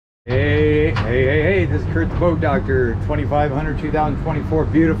Hey, this is Kurt the Boat Doctor, 2500 2024,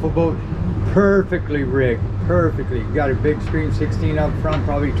 beautiful boat, perfectly rigged, perfectly. Got a big screen, 16 up front,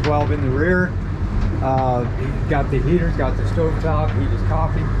 probably 12 in the rear. Got the heaters, got the stove top, heat his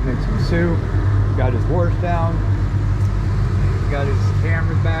coffee, make some soup, got his horse down, got his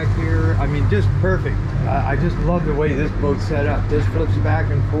cameras back here. I mean, just perfect. I just love the way this boat's set up. This flips back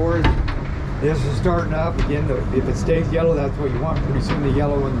and forth. This is starting up again. If it stays yellow, that's what you want. Pretty soon the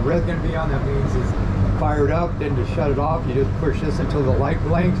yellow and the red's going to be on. That means it's fired up. Then to shut it off, you just push this until the light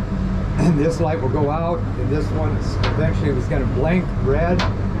blinks, and this light will go out. And this one eventually is going to blink red.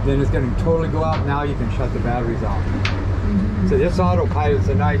 Then it's going to totally go out. Now you can shut the batteries off. So this autopilot's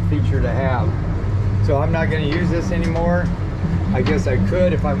a nice feature to have. So I'm not going to use this anymore. I guess I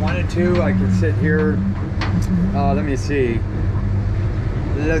could if I wanted to. I could sit here. Let me see.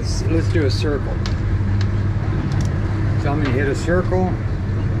 Let's do a circle. So I'm going to hit a circle,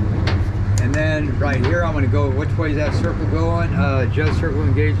 and then right here I'm going to go. Which way is that circle going? Just circle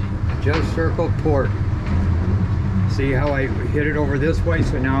engage. Just circle port. See how I hit it over this way?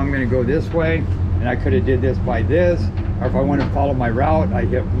 So now I'm going to go this way, and I could have did this by this, or if I want to follow my route, I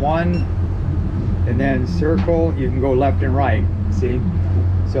hit 1, and then circle. You can go left and right. See?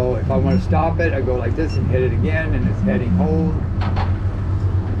 So if I want to stop it, I go like this and hit it again, and it's heading hold.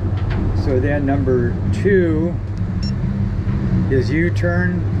 So then number 2 is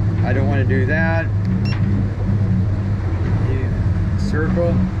U-turn. I don't want to do that.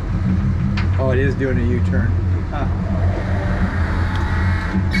 Circle. Oh, it is doing a U-turn. Huh.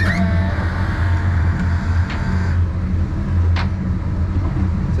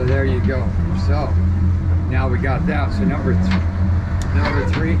 So there you go. So now we got that. So number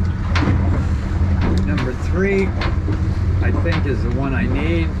three, I think is the one I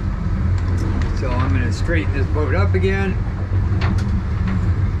need. So I'm going to straighten this boat up again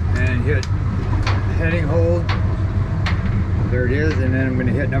and hit heading hold. There it is, and then I'm going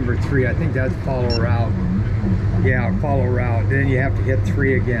to hit number 3. I think that's follow route. Yeah, follow route. Then you have to hit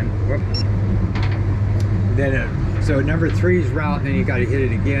 3 again. Whoop. Then so number 3 is route, and then you got to hit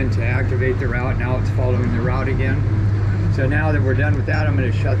it again to activate the route. Now it's following the route again. So now that we're done with that, I'm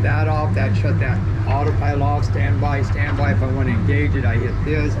going to shut that off. Shut that autopilot off. Standby. If I want to engage it, I hit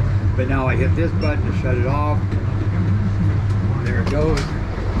this. But now I hit this button to shut it off. There it goes.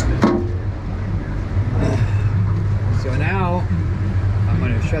 So now I'm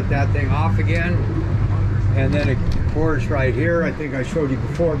going to shut that thing off again. And then of course right here, I think I showed you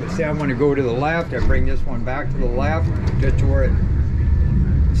before, but say I want to go to the left. I bring this one back to the left just to where it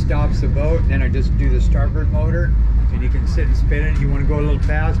stops the boat. Then I just do the starboard motor, and you can sit and spin it. You want to go a little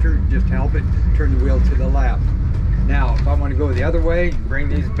faster, just help it turn the wheel to the left. Now, if I want to go the other way, bring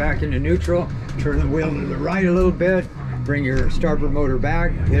these back into neutral, turn the wheel to the right a little bit, bring your starboard motor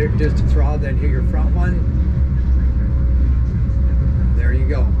back, hit it just to throttle, then hit your front one. There you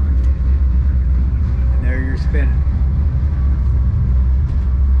go. And there you're spinning.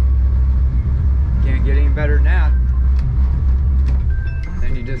 Can't get any better than that.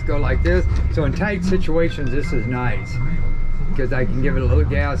 Then you just go like this. So in tight situations, this is nice, because I can give it a little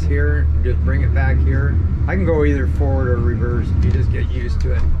gas here and just bring it back here. I can go either forward or reverse. You just get used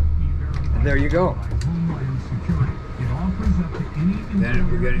to it. And there you go. Then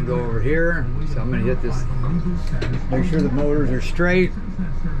we're going to go over here. So I'm going to hit this. Make sure the motors are straight.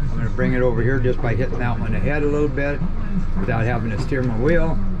 I'm going to bring it over here just by hitting that one ahead a little bit without having to steer my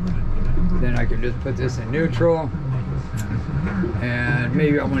wheel. Then I can just put this in neutral. And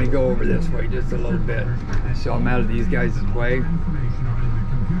maybe I want to go over this way just a little bit. So I'm out of these guys' way.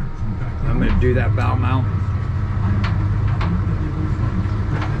 I'm going to do that bow mount.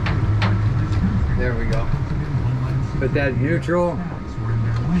 There we go. Put that in neutral.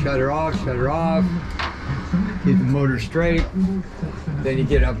 Shut her off. Keep the motor straight. Then you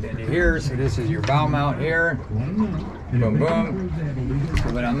get up into here. So this is your bow mount here. Boom, boom.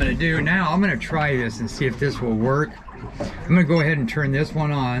 So what I'm going to do now, I'm going to try this and see if this will work. I'm going to go ahead and turn this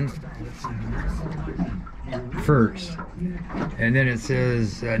one on first, and then it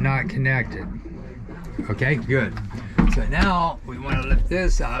says not connected. Okay, good. So now we want to lift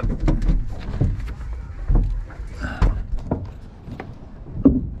this up.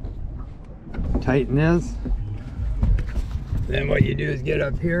 Tighten this. Then what you do is get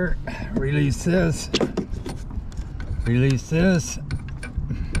up here, release this,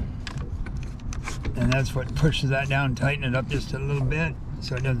 and that's what pushes that down. Tighten it up just a little bit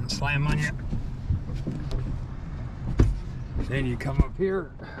so it doesn't slam on you. Then you come up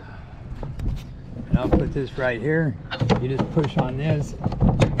here, and I'll put this right here. You just push on this,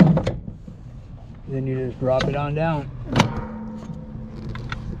 then you just drop it on down.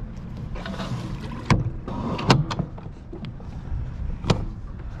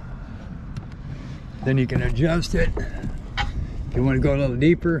 Then you can adjust it. If you want to go a little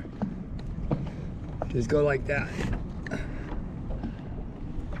deeper, just go like that.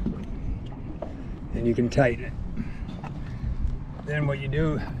 And you can tighten it. Then what you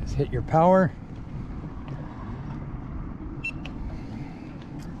do is hit your power.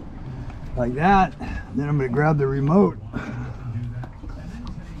 Like that. Then I'm going to grab the remote.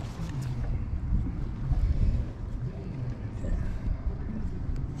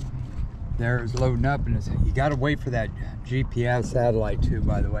 There it's loading up, and you got to wait for that GPS satellite too,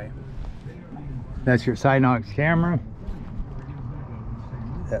 by the way. That's your Synox camera.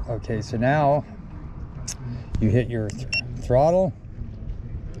 Okay, so now you hit your throttle,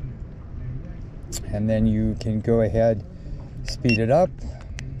 and then you can go ahead, speed it up.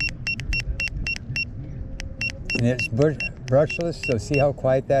 And it's brushless, so see how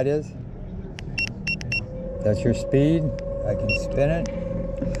quiet that is? That's your speed. I can spin it.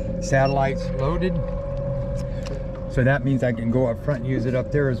 Satellite's loaded. So that means I can go up front and use it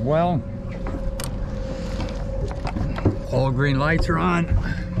up there as well. All green lights are on.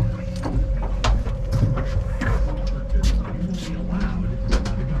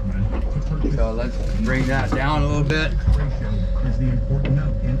 So let's bring that down a little bit.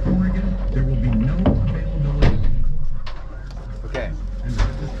 Okay,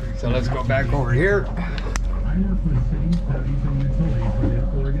 so let's go back over here.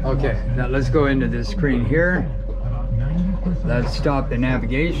 Okay, now let's go into this screen here. Let's stop the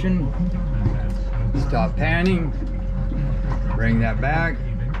navigation. Stop panning. Bring that back.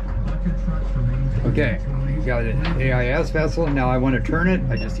 Okay, you got an AIS vessel. Now I want to turn it.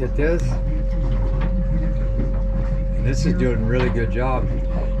 I just hit this. And this is doing a really good job.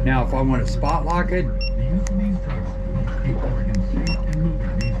 Now if I want to spot lock it,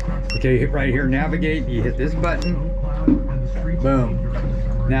 okay, hit right here, navigate. You hit this button. Boom.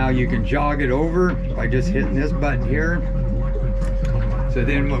 Now you can jog it over by just hitting this button here. So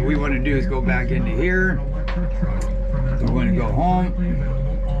then what we want to do is go back into here. We want to go home.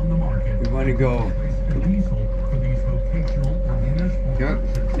 We want to go.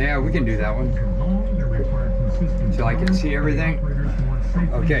 Yep. Yeah, we can do that one. So I can see everything.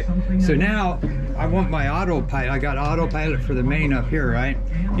 Okay, so now I want my autopilot. I got autopilot for the main up here, right?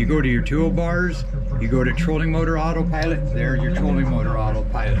 You go to your toolbars, you go to trolling motor autopilot. There's your trolling motor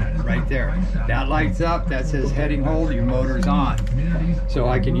autopilot right there. That lights up, that says heading hold, your motor's on. So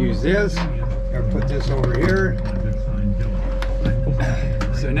I can use this, or put this over here.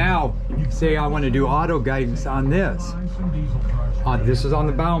 So now, say I want to do auto guidance on this. This is on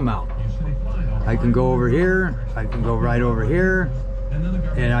the bow mount. I can go over here, I can go right over here,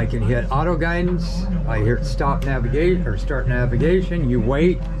 and I can hit auto guidance. I hit stop navigate or start navigation. You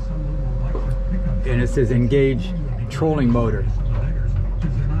wait, and it says engage trolling motor.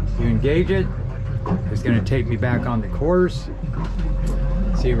 You engage it, it's going to take me back on the course.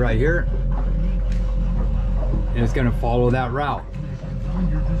 See right here, and it's going to follow that route.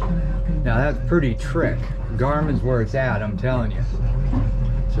 Now that's pretty trick. Garmin's where it's at, I'm telling you.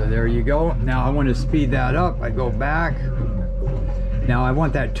 So there you go. Now I want to speed that up. I go back. Now I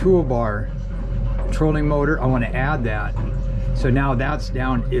want that toolbar trolling motor. I want to add that. So now that's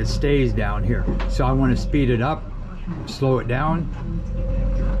down, it stays down here. So I want to speed it up, slow it down.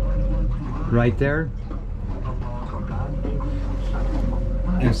 Right there.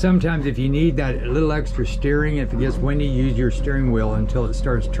 And sometimes if you need that little extra steering, if it gets windy, use your steering wheel until it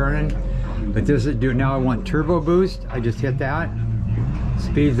starts turning. But this is now I want turbo boost. I just hit that.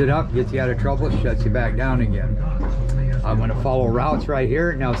 Speeds it up, gets you out of trouble, shuts you back down again. I want to follow routes right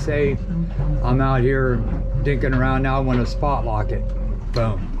here. Now say I'm out here dinking around, now I want to spot lock it.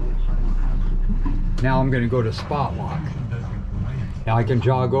 Boom. Now I'm going to go to spot lock. Now I can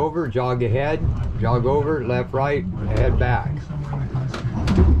jog over, jog ahead, jog over, left, right, ahead, back.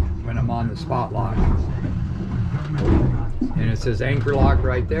 When I'm on the spot lock. And it says anchor lock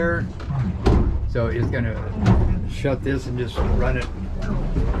right there. So it's going to shut this and just run it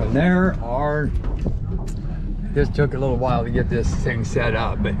from there. Or this took a little while to get this thing set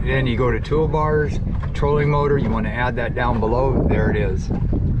up, but then you go to toolbars, trolling motor, you want to add that down below. There it is.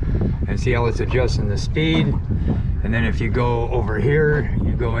 And see how it's adjusting the speed. And then if you go over here,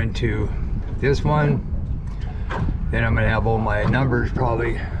 you go into this one, then I'm going to have all my numbers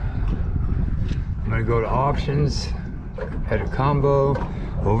probably. I'm going to go to options, head a combo,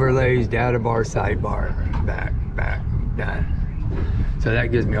 overlays, data bar, sidebar, back, done. So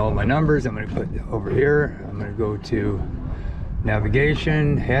that gives me all my numbers. I'm going to put over here. I'm going to go to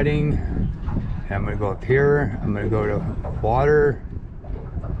navigation, heading, and I'm going to go up here. I'm going to go to water,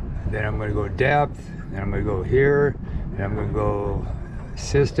 then I'm going to go depth, then I'm going to go here, and I'm going to go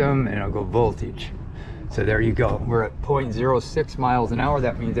system, and I'll go voltage. So there you go. We're at 0.06 miles an hour.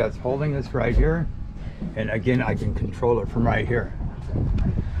 That means that's holding us right here. And again, I can control it from right here.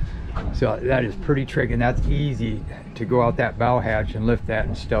 So that is pretty tricky, and that's easy to go out that bow hatch and lift that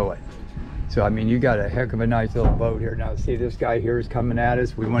and stow it. So I mean, you got a heck of a nice little boat here. Now see, this guy here is coming at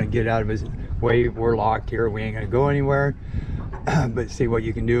us. We want to get out of his way. We're locked here. We ain't gonna go anywhere. But see, what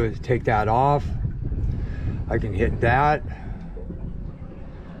you can do is take that off. I can hit that.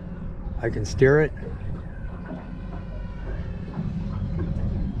 I can steer it.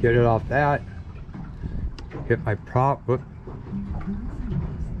 Get it off that. Hit my prop. Whoop.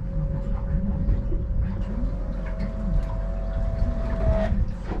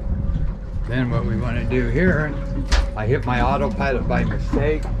 Then what we want to do here, I hit my autopilot by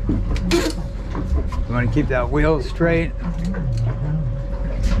mistake. We want to keep that wheel straight.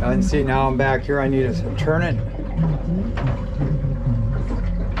 And see, now I'm back here. I need to turn it.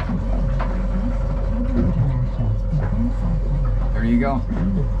 There you go.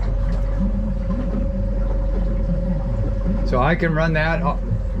 So I can run that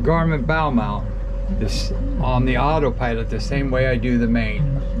Garmin bow mount on the autopilot the same way I do the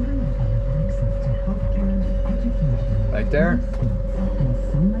main. Right there.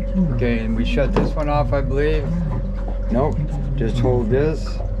 Okay, and we shut this one off, I believe. Nope, just hold this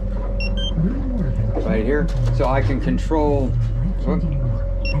right here. So I can control. Whoop.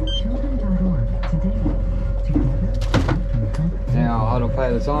 Now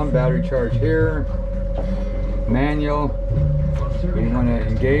autopilot's on, battery charge here. Manual. We want to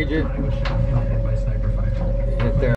engage it. Hit there.